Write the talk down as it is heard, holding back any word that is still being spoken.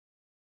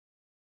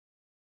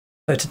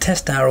So to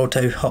test our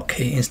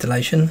AutoHotKey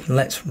installation,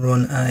 let's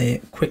run a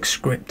quick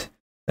script.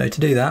 So to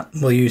do that,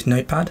 we'll use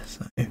Notepad.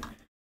 So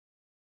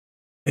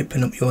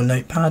open up your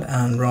Notepad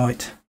and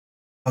write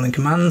following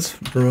commands.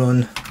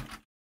 Run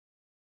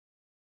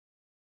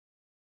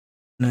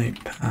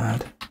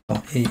notepad.exe.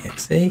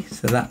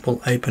 So that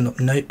will open up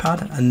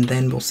Notepad, and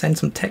then we'll send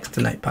some text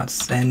to Notepad.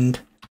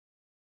 Send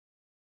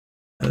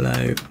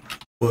hello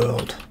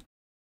world.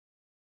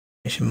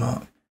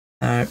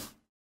 Now,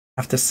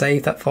 have to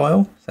save that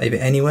file. Save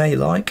it anywhere you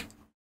like.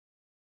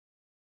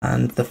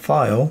 And the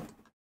file,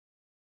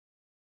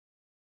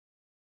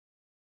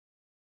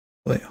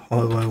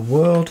 hello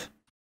world,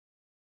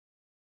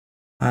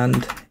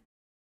 and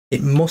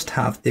it must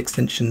have the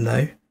extension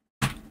though,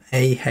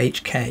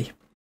 AHK.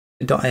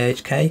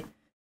 .ahk,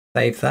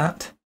 save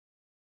that.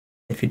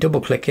 If you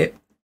double click it,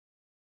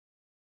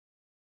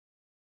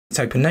 it's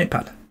open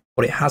Notepad,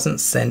 but it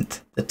hasn't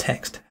sent the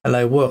text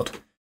hello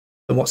world.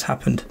 So what's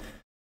happened?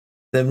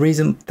 The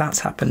reason that's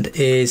happened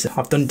is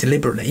I've done it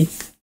deliberately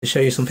to show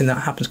you something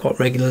that happens quite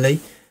regularly,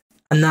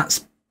 and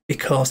that's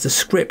because the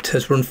script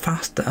has run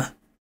faster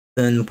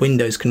than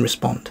Windows can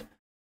respond.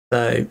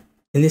 So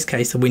in this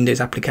case, the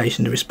Windows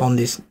application to respond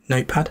is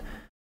Notepad,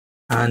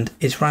 and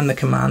it's ran the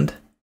command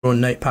run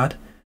Notepad,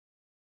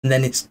 and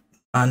then it's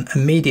ran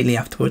immediately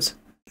afterwards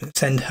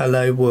send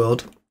hello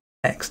world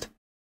text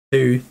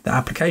to the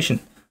application.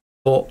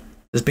 But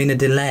there's been a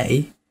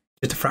delay,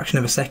 just a fraction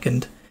of a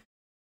second,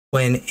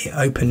 when it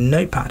opened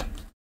Notepad.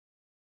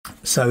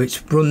 So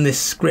it's run this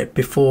script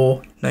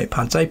before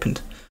Notepad's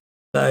opened.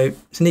 So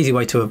it's an easy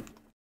way to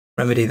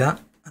remedy that,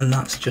 and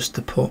that's just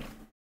to put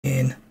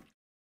in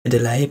a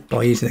delay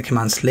by using the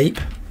command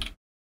sleep,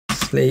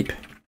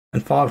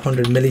 and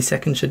 500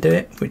 milliseconds should do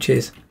it, which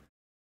is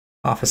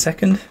half a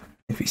second.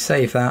 If you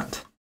save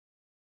that,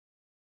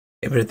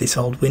 get rid of this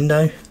old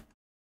window,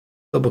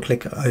 double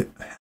click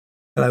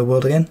hello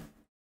world again,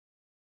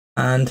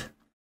 and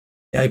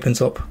it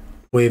opens up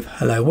with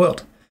hello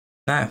world.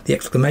 Now the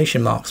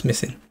exclamation mark's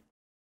missing.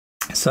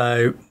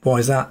 So why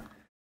is that?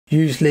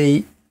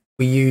 Usually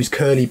we use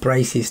curly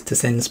braces to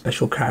send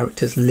special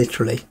characters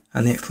literally,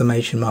 and the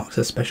exclamation mark's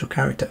a special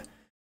character.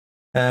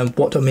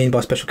 What do I mean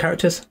by special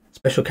characters?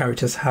 Special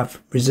characters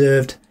have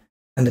reserved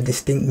and a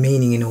distinct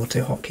meaning in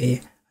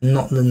AutoHotKey,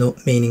 not the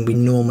meaning we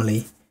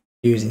normally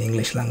use in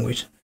English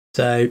language.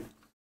 So to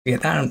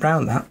get that and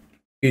around that,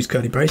 use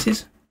curly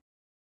braces,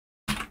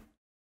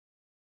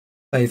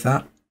 save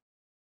that,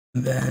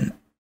 and then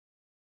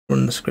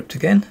run the script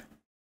again.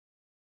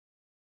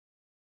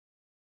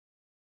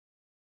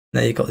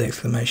 There you've got the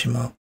exclamation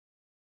mark.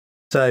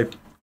 So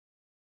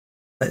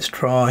let's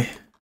try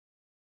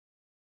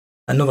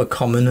another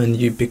common and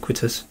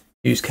ubiquitous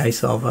use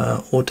case of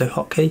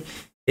AutoHotKey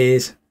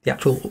is the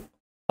actual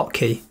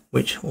hotkey,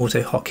 which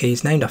AutoHotKey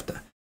is named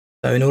after.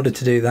 So in order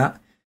to do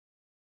that,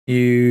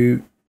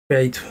 you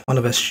create one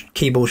of a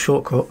keyboard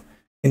shortcut.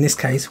 In this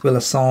case, we'll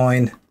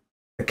assign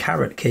a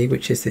caret key,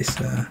 which is this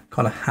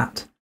kind of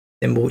hat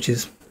symbol, which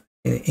is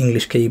in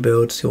English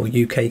keyboards or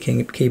UK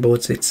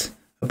keyboards, it's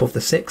above the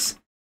 6.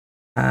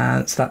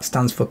 And so that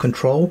stands for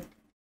control,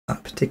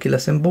 that particular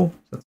symbol.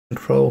 So that's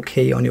control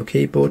key on your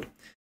keyboard.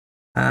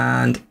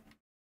 And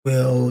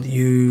we'll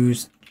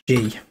use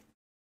G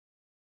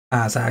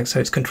as our, so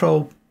it's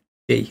control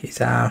G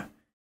is our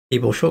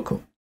keyboard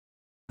shortcut.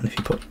 And if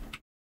you put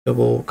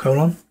double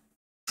colon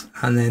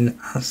and then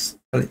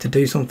tell it to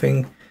do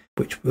something,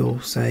 which we'll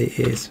say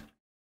is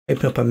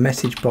open up a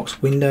message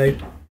box window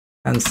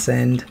and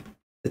send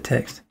the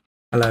text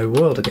hello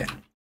world again.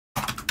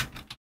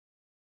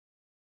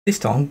 This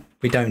time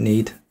we don't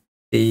need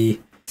the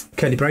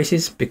curly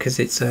braces because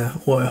it's a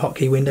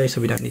AutoHotKey window,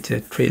 so we don't need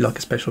to treat it like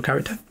a special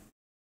character.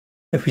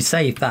 If we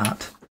save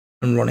that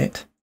and run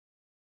it,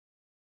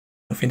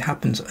 nothing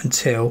happens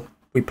until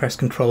we press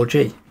Ctrl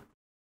G.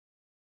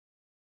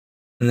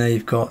 And there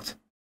you've got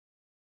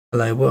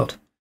hello world.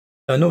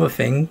 So another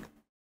thing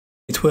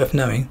it's worth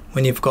knowing,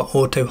 when you've got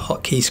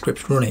AutoHotKey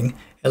scripts running,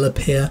 it'll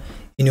appear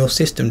in your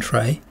system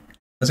tray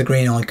as a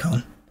green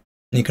icon,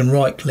 and you can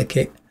right click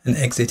it and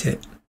exit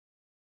it.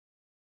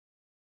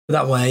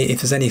 That way,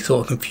 if there's any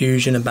sort of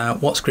confusion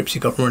about what scripts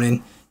you've got running,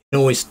 you can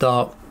always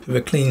start with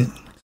a clean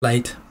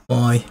slate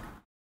by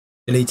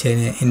deleting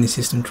it in the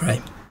system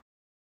tray.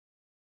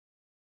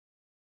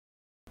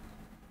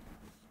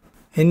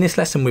 In this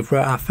lesson, we've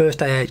wrote our first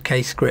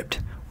AHK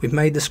script. We've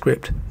made the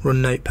script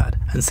run Notepad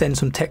and send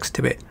some text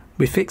to it.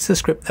 We fixed the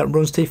script that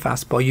runs too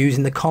fast by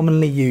using the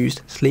commonly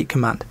used sleep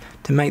command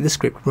to make the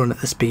script run at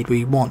the speed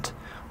we want.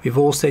 We've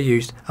also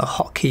used a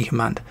hotkey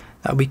command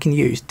that we can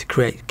use to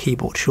create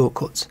keyboard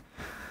shortcuts.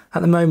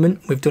 At the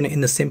moment, we've done it in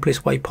the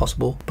simplest way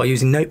possible by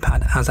using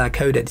Notepad as our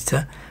code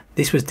editor.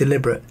 This was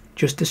deliberate,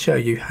 just to show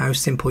you how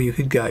simple you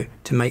could go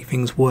to make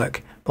things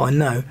work. But I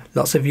know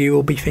lots of you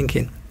will be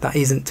thinking that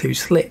isn't too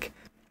slick.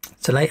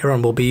 So later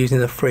on, we'll be using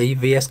the free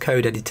VS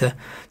Code editor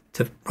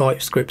to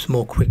write scripts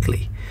more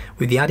quickly,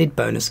 with the added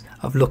bonus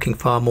of looking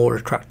far more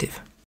attractive.